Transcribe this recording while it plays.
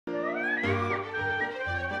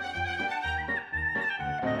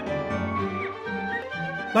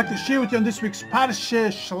I'd like to share with you on this week's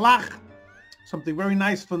Parshas Shlach something very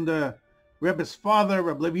nice from the Rebbe's father,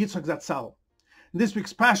 Rabbi Yitzchok Zatzal. In this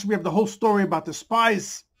week's Parshas, we have the whole story about the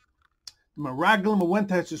spies, the Meraglim who went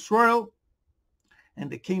to Israel, and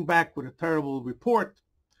they came back with a terrible report.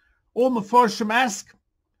 All Mefarshim ask,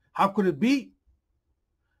 how could it be?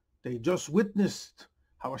 They just witnessed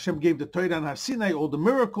how Hashem gave the Torah and Har Sinai, all the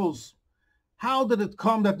miracles. How did it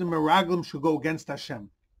come that the Meraglim should go against Hashem?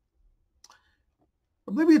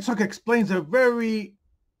 Rabbi Yitzchok explains a very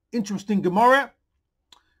interesting Gemara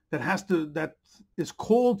that is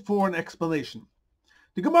called for an explanation.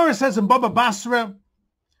 The Gemara says in Baba Basra,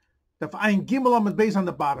 the Ayin Gimel Amud Beis on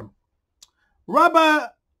the bottom, Rabbi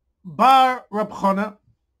Bar Rab Chana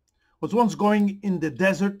was once going in the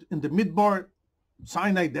desert, in the Midbar,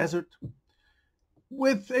 Sinai desert,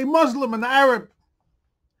 with a Muslim, an Arab.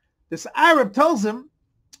 This Arab tells him,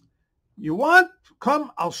 you want?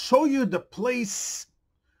 Come, I'll show you the place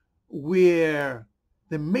where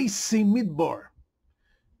the Mesi Midbar,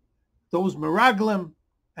 those Meraglim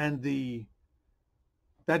and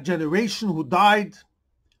that generation who died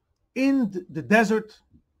in the desert,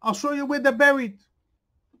 I'll show you where they're buried.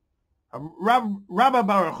 Rabbi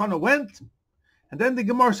Bar Chana went, and then the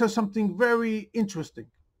Gemara says something very interesting.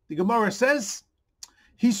 The Gemara says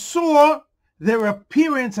he saw their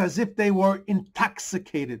appearance as if they were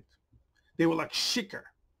intoxicated. They were like shikar.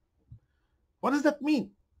 What does that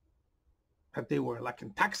mean? That they were like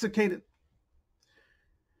intoxicated?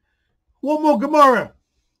 One more Gemara.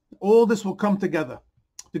 All this will come together.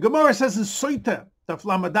 The Gemara says in Soita, the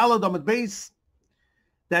Flamadala Amud Beis,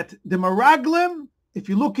 that the Meraglim, if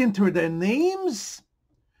you look into their names,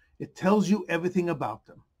 it tells you everything about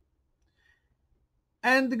them.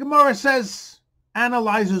 And the Gemara says,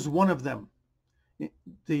 analyzes one of them.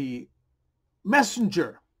 The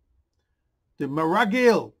messenger, the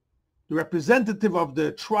Meragil, the representative of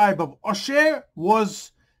the tribe of Asher,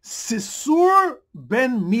 was Sisur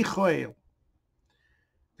ben Michael.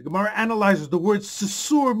 The Gemara analyzes the word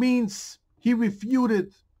Sisur means he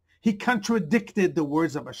refuted, he contradicted the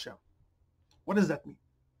words of Hashem. What does that mean?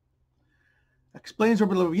 Explains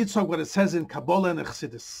Rabbi Yitzchok what it says in Kabbalah and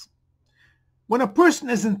Chassidus. When a person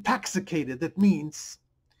is intoxicated, that means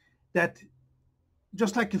that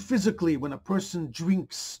just like physically, when a person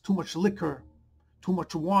drinks too much liquor, too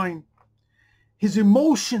much wine, his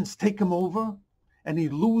emotions take him over and he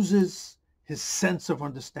loses his sense of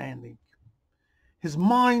understanding. His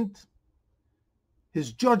mind,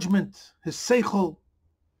 his judgment, his seichel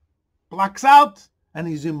blacks out and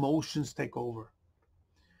his emotions take over.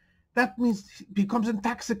 That means he becomes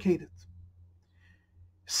intoxicated.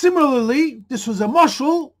 Similarly, this was a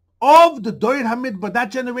mashal of the Dovid Hamidbar, that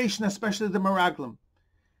generation, especially the Meraglim.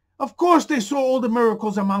 Of course, they saw all the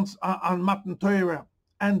miracles on Matan Torah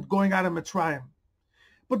and going out of Mitzrayim.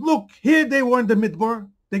 But look, here they were in the Midbar.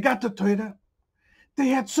 They got the Torah. They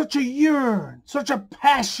had such a yearn, such a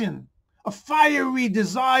passion, a fiery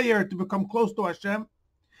desire to become close to Hashem.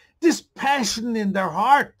 This passion in their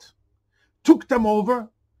heart took them over,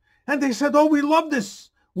 and they said, oh, we love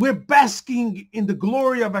this. We're basking in the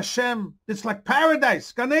glory of Hashem. It's like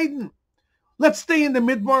paradise, Gan Eden. Let's stay in the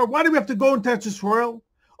Midbar. Why do we have to go into Israel?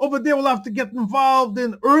 Over there, we'll have to get involved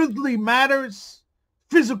in earthly matters,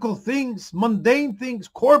 physical things, mundane things,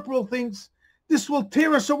 corporal things. This will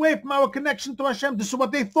tear us away from our connection to Hashem. This is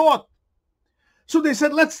what they thought. So they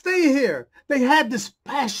said, let's stay here. They had this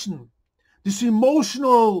passion, this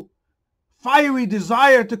emotional, fiery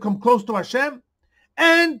desire to come close to Hashem,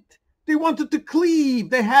 and they wanted to cleave.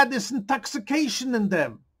 They had this intoxication in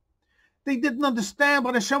them. They didn't understand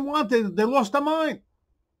what Hashem wanted. They lost their mind.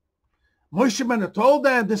 Moshe Rabbeinu told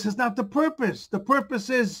them, this is not the purpose. The purpose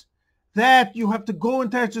is that you have to go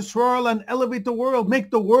into Israel and elevate the world,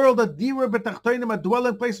 make the world a dira b'tachtonim, a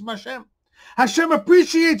dwelling place of Hashem. Hashem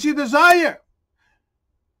appreciates your desire.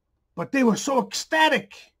 But they were so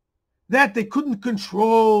ecstatic that they couldn't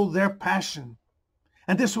control their passion.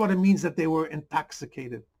 And this is what it means that they were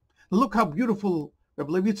intoxicated. Look how beautiful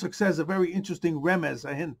Rabbi Yitzchok says, a very interesting remez,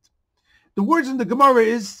 a hint. The words in the Gemara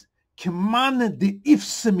is, Keman de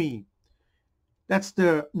ifsemi. That's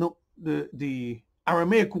the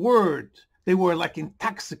Aramaic word. They were like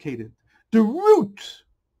intoxicated. The root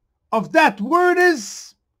of that word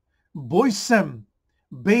is boisem,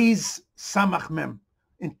 beis samach mem,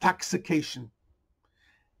 intoxication.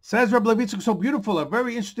 Says Rabbi Yitzchok, so beautiful, a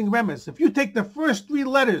very interesting remez. If you take the first three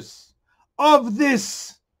letters of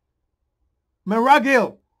this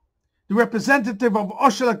Meragil, the representative of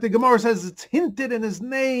Osher, like the Gemara says, it's hinted in his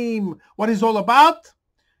name what he's all about.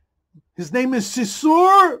 His name is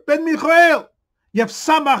Sisur ben Michael. You have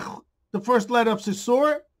Samach, the first letter of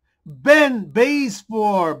Sisur, Ben, base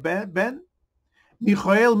for Ben.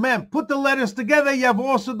 Michael Mem. Put the letters together. You have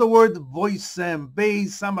also the word voisem. Beis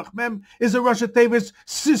Samach Mem is a Rosh Tevis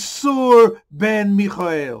Sisur Ben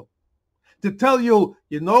Michael. To tell you,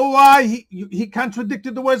 you know why he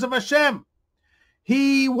contradicted the words of Hashem.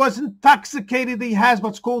 He was intoxicated. He has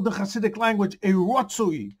what's called in Hasidic language a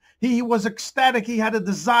rotzui. He was ecstatic. He had a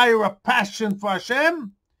desire, a passion for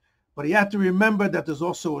Hashem. But he had to remember that there's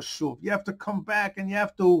also a shuv. You have to come back and you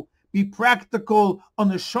have to be practical on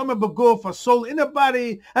the shoma b'guf, a soul in a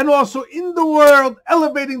body, and also in the world,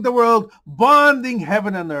 elevating the world, bonding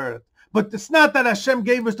heaven and earth. But it's not that Hashem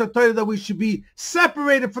gave us the Torah that we should be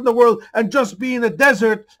separated from the world and just be in a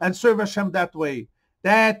desert and serve Hashem that way.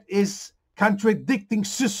 That is contradicting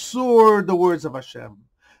sisur, the words of Hashem.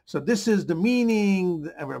 So this is the meaning.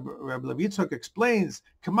 Rabbi Yitzchok explains,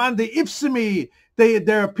 command the ifsimi.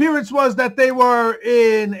 Their appearance was that they were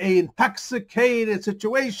in an intoxicated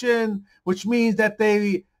situation, which means that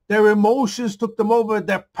their emotions took them over,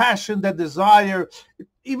 their passion, their desire,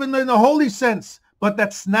 even in a holy sense. But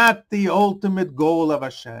that's not the ultimate goal of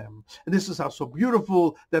Hashem. And this is how so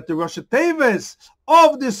beautiful that the Rosh Tevis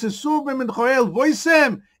of the Sisur Ben Choel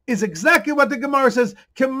Voisem is exactly what the Gemara says,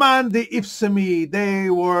 command the ifsemi.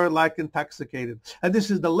 They were like intoxicated. And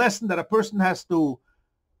this is the lesson that a person has to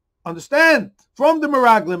understand from the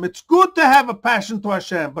Meraglim. It's good to have a passion to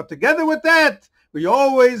Hashem, but together with that, we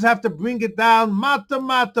always have to bring it down,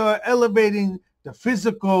 mata, elevating the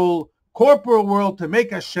physical, corporal world to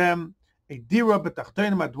make Hashem a dira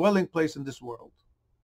b'tachtonim, a dwelling place in this world.